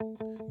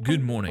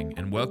Good morning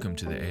and welcome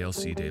to the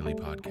ALC Daily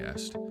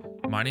Podcast.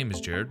 My name is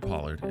Jared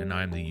Pollard and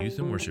I am the Youth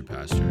and Worship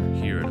Pastor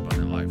here at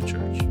Abundant Life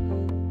Church.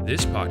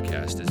 This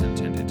podcast is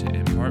intended to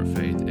impart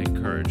faith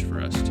and courage for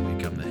us to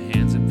become the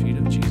hands and feet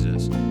of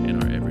Jesus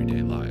in our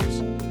everyday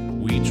lives.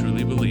 We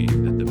truly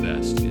believe that the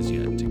best is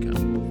yet to come.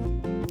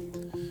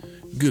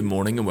 Good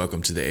morning and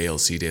welcome to the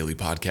ALC Daily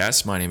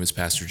Podcast. My name is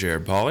Pastor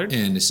Jared Pollard.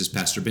 And this is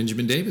Pastor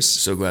Benjamin Davis.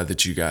 So glad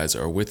that you guys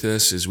are with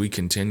us as we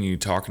continue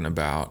talking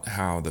about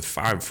how the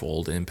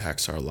fivefold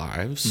impacts our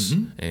lives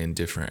in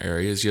different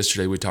areas.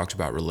 Yesterday we talked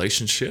about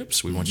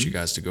relationships. We want you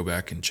guys to go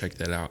back and check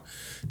that out.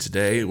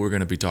 Today we're going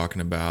to be talking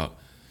about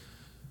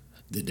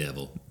The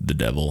devil.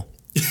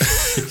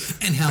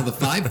 And how the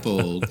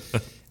fivefold,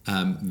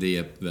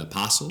 the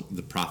apostle,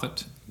 the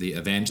prophet, the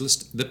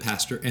evangelist, the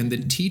pastor, and the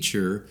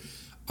teacher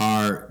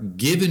are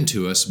given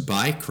to us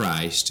by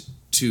Christ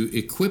to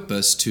equip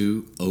us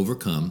to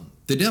overcome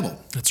the devil.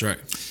 That's right.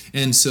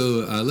 And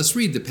so let's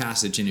read the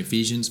passage in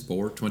Ephesians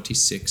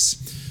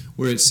 4:26,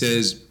 where it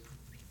says,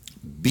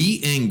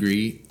 "Be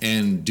angry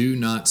and do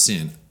not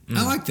sin."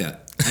 I like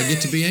that. I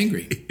get to be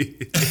angry.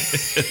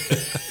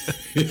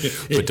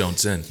 But don't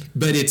sin.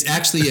 But it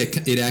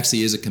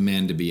actually is a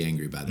command to be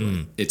angry. By the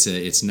way,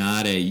 it's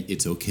not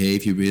it's okay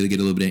if you really get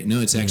a little bit angry.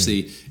 No, it's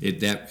actually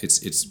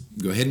it's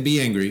go ahead and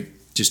be angry.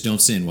 Just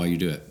don't sin while you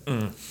do it.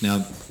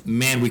 Now,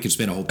 man, we could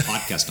spend a whole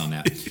podcast on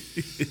that.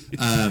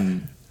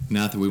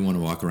 Not that we want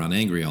to walk around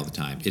angry all the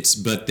time.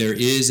 But there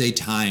is a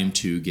time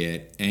to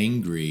get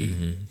angry,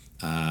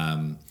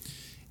 and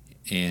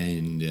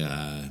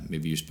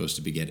maybe you're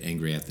supposed to get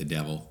angry at the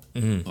devil,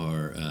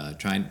 or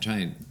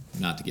trying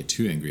not to get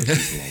too angry at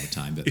people all the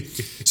time. But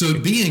so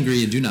be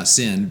angry and do not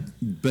sin,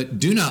 but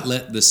do not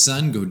let the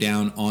sun go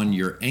down on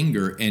your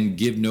anger, and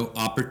give no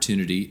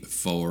opportunity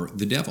for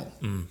the devil.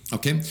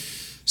 Okay.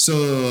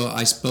 So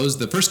I suppose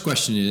the first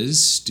question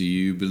is, do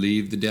you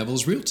believe the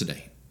devil's real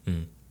today?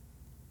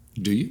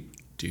 Do you?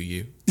 Do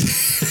you?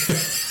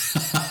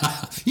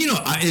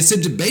 It's a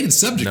debated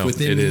subject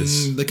within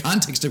the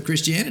context of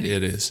Christianity.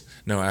 It is.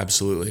 No,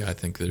 absolutely. I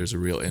think there's a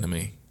real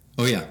enemy.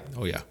 Oh, yeah.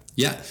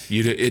 Yeah.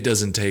 It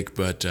doesn't take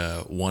but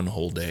one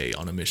whole day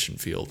on a mission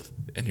field,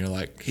 and you're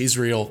like, he's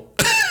real.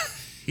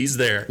 He's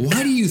there.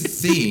 Why do you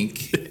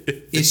think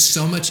it's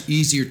so much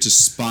easier to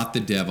spot the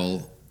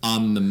devil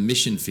on the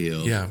mission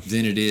field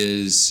than it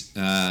is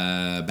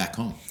back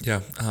home?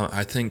 Yeah,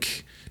 I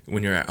think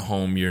when you're at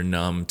home, you're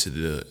numb to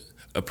the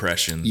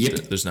oppression.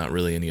 Yep. There's not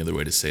really any other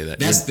way to say that.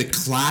 That's the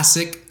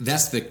classic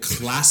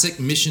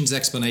missions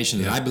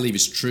explanation that I believe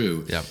is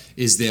true. Yep.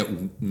 Is that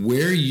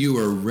where you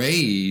are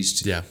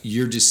raised,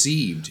 you're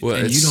deceived,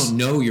 and you don't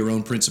know your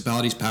own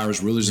principalities,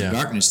 powers, rulers of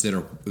darkness that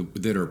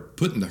are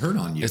putting the hurt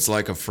on you. It's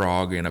like a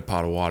frog in a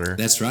pot of water.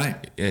 That's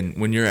right. And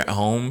when you're at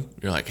home,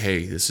 you're like,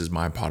 hey, this is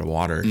my pot of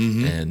water,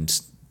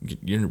 and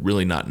you're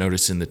really not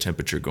noticing the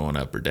temperature going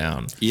up or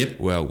down. Yep.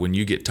 Well, when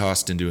you get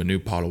tossed into a new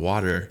pot of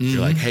water, you're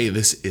like, hey,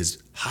 this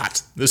is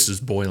hot. This is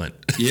boiling.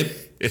 Yep.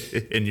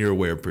 And you're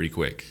aware pretty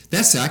quick.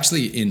 That's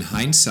actually, in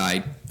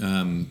hindsight,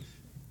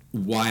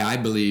 why I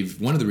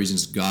believe one of the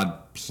reasons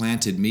God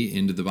planted me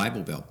into the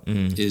Bible Belt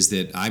is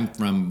that I'm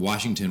from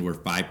Washington, where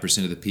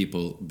 5% of the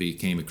people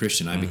became a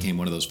Christian. I became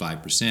one of those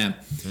 5%,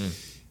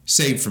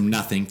 saved from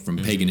nothing, from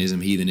paganism,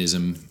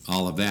 heathenism,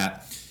 all of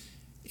that.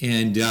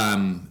 And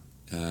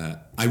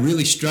I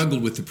really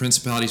struggled with the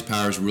principalities,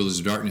 powers, rulers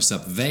of darkness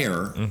up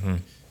there.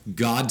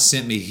 God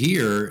sent me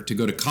here to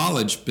go to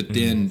college, but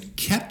then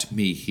kept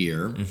me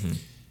here.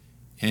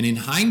 And in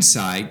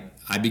hindsight,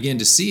 I began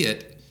to see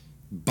it.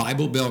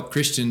 Bible Belt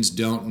Christians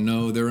don't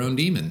know their own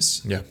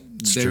demons. Yeah,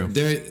 it's true.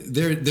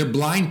 They're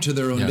blind to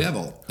their own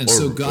devil. And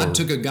so God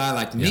took a guy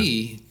like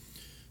me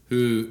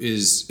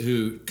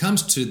who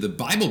comes to the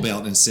Bible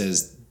Belt and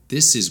says,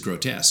 this is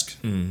grotesque.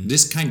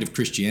 This kind of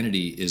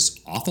Christianity is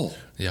awful.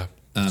 Yeah.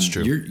 That's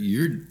true.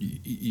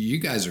 You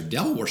guys are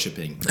devil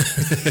worshiping,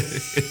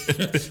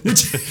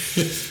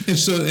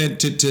 and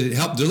to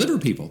help deliver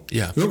people.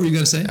 Yeah. What were you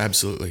going to say?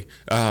 Absolutely.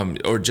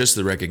 Or just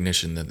the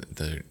recognition that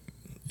there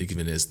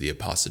even is the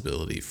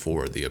possibility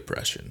for the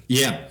oppression.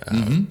 Yeah.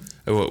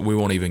 We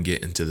won't even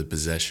get into the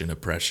possession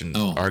oppression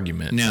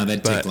argument. No,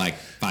 that'd take like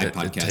 5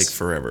 podcasts. It'd take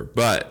forever.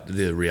 But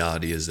the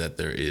reality is that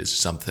there is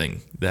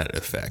something that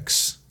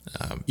affects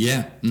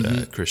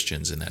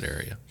Christians in that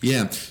area.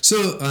 Yeah.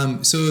 So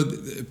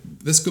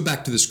let's go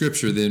back to the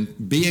scripture then.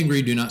 Be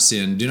angry, do not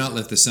sin. Do not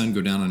let the sun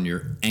go down on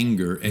your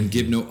anger, and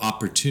give no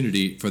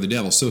opportunity for the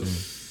devil. So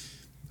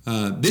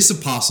this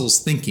apostle's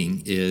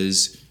thinking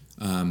is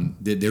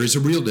that there is a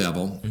real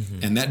devil,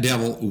 and that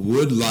devil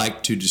would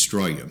like to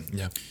destroy you.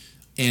 Yeah.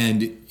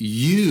 And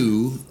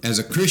you, as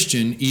a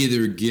Christian,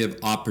 either give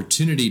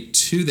opportunity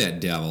to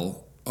that devil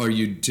or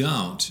you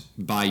don't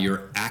by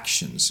your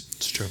actions.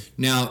 It's true.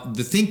 Now,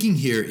 the thinking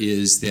here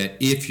is that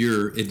if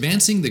you're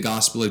advancing the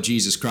gospel of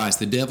Jesus Christ,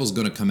 the devil's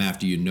going to come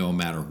after you no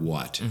matter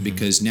what,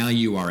 because now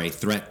you are a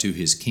threat to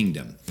his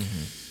kingdom.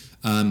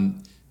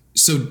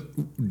 So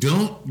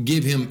don't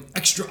give him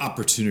extra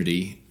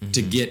opportunity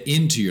to get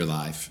into your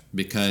life,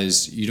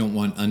 because you don't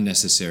want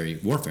unnecessary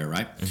warfare,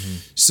 right?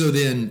 So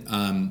then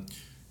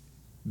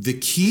the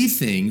key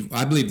thing,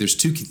 I believe there's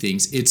two key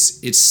things.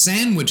 It's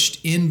sandwiched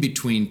in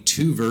between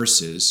two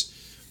verses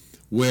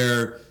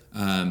where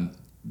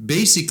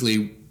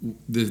basically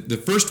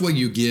the first way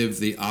you give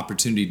the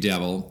opportunity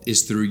devil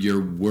is through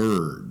your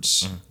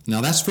words.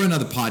 Now, that's for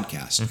another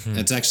podcast.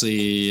 That's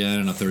actually, I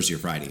don't know, Thursday or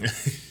Friday.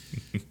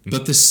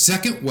 But the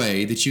second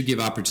way that you give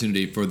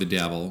opportunity for the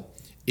devil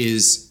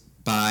is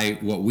by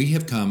what we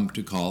have come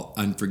to call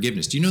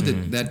unforgiveness. Do you know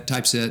that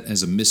types it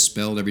as a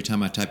misspelled every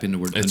time I type in the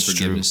word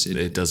unforgiveness? True.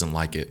 It doesn't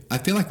like it. I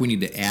feel like we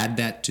need to add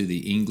that to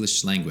the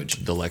English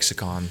language. The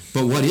lexicon.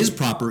 But what is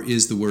proper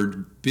is the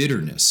word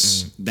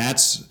bitterness.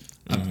 That's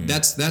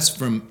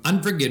from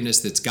unforgiveness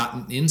that's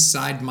gotten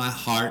inside my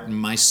heart and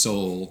my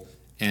soul,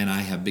 and I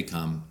have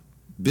become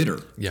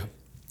bitter. Yeah.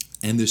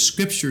 And the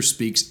scripture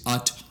speaks a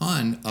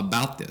ton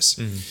about this.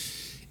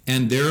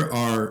 And there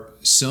are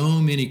so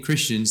many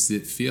Christians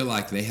that feel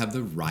like they have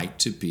the right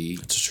to be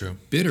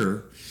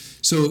bitter.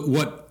 So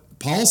what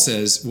Paul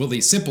says, well, the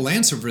simple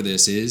answer for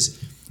this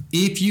is,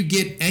 if you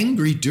get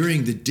angry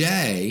during the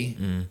day,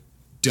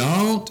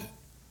 don't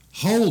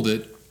hold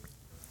it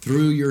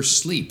through your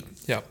sleep.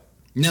 Yeah.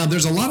 Now,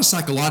 there's a lot of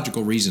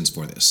psychological reasons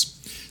for this.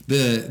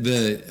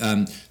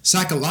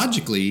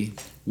 Psychologically,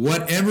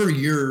 whatever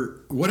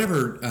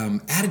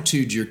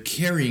attitude you're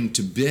carrying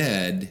to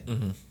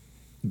bed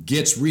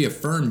gets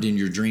reaffirmed in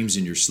your dreams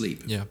and your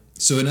sleep. Yeah.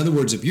 So in other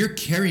words, if you're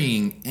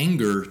carrying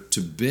anger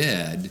to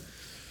bed,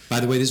 by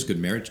the way, this is a good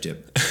marriage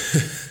tip.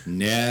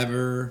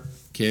 Never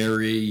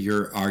carry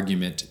your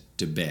argument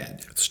to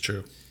bed. That's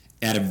true.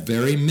 At a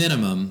very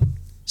minimum,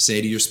 say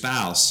to your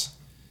spouse,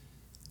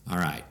 all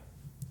right,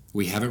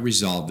 we haven't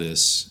resolved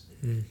this,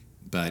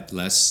 but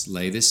let's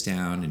lay this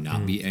down and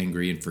not be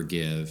angry and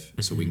forgive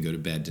so we can go to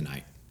bed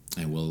tonight.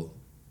 And we'll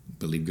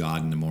believe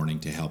God in the morning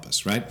to help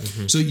us, right?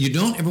 So you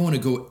don't ever want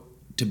to go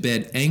to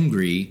bed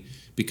angry,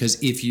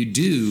 because if you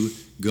do,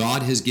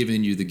 God has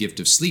given you the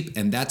gift of sleep,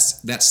 and that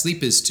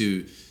sleep is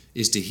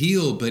to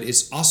heal, but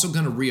it's also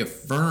going to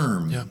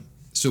reaffirm. Yeah.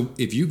 So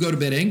if you go to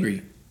bed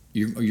angry,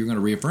 you're going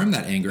to reaffirm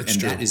that anger. That's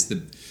and true. That is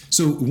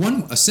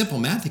a simple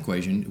math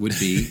equation would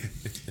be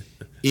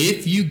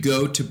if you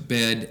go to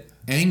bed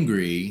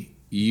angry,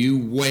 you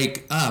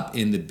wake up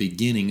in the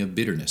beginning of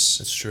bitterness.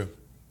 That's true.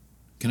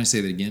 Can I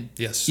say that again?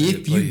 Yes.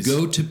 If you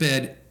go to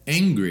bed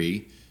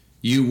angry,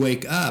 you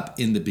wake up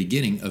in the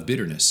beginning of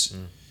bitterness.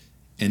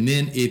 And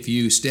then if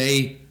you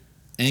stay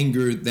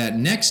angry that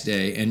next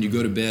day and you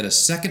go to bed a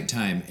second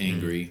time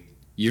angry,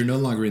 you're no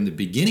longer in the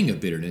beginning of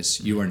bitterness.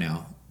 You are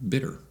now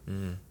bitter.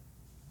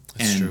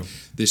 That's true.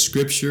 The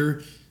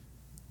scripture,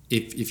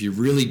 if you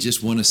really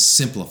just want to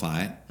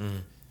simplify it,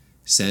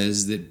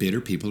 says that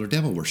bitter people are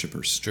devil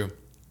worshipers. It's true.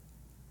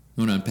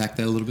 You want to unpack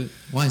that a little bit?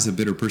 Why is a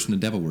bitter person a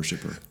devil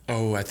worshiper?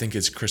 Oh, I think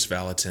it's Chris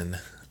Valentin.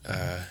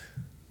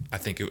 I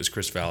think it was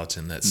Chris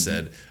Valentin that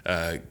said,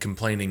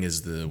 complaining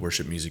is the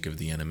worship music of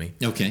the enemy.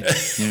 Okay. All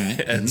right.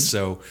 And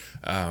so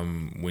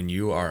when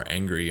you are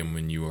angry and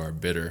when you are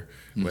bitter,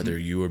 whether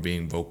you are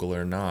being vocal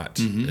or not,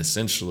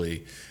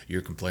 essentially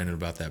you're complaining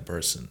about that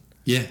person.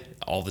 Yeah.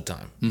 All the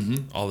time.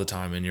 All the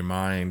time, in your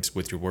mind,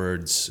 with your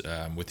words,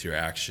 with your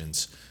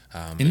actions.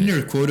 Isn't there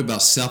a quote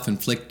about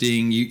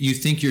self-inflicting? You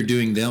think you're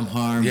doing them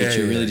harm, but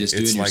you're really just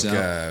doing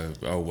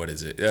yourself? What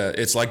is it?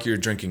 It's like you're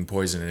drinking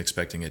poison and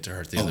expecting it to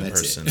hurt the other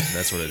person.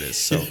 That's what it is.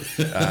 So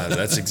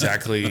that's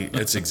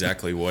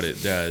exactly what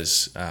it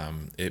does.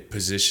 It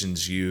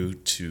positions you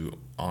to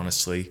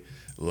honestly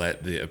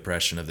let the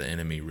oppression of the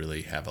enemy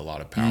really have a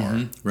lot of power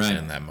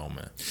in that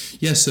moment.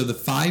 Yeah, so the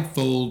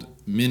fivefold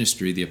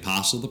ministry, the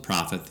apostle, the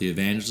prophet, the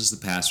evangelist,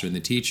 the pastor, and the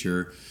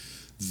teacher,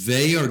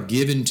 they are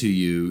given to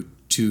you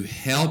to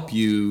help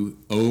you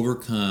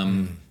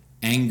overcome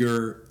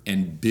anger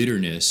and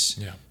bitterness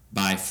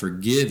by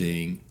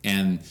forgiving.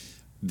 And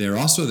they're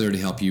also there to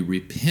help you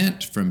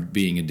repent from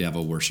being a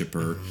devil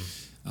worshiper.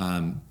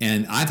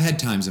 And I've had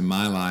times in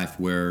my life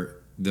where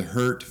the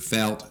hurt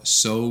felt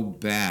so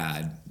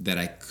bad that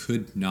I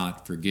could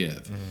not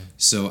forgive.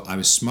 So I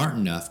was smart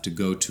enough to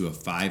go to a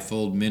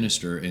fivefold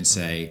minister and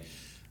say,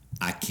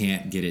 I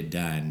can't get it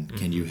done.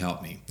 Can you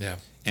help me? Yeah.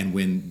 And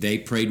when they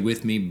prayed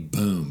with me,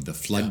 boom, the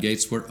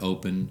floodgates were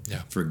open.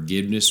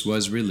 Forgiveness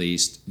was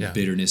released.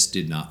 Bitterness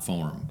did not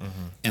form.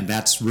 And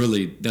that's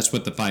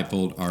what the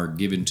fivefold are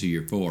given to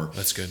you for.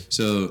 That's good.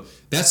 So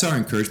that's our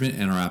encouragement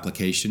and our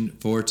application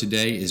for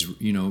today is,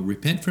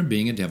 repent from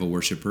being a devil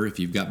worshiper if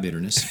you've got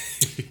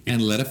bitterness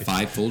and let a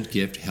fivefold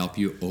gift help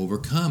you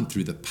overcome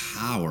through the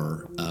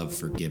power of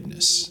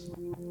forgiveness.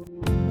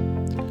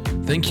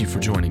 Thank you for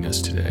joining us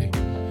today.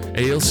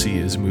 ALC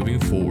is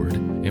moving forward,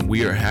 and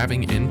we are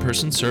having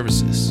in-person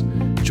services.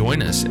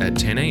 Join us at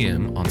 10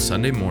 a.m. on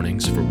Sunday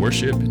mornings for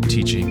worship,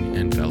 teaching,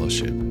 and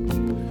fellowship.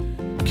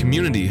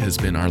 Community has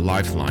been our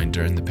lifeline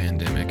during the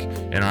pandemic,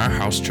 and our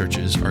house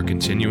churches are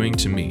continuing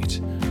to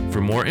meet.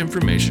 For more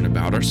information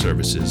about our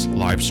services,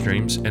 live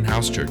streams, and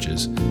house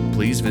churches,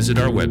 please visit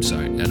our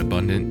website at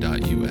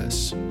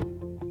abundant.us.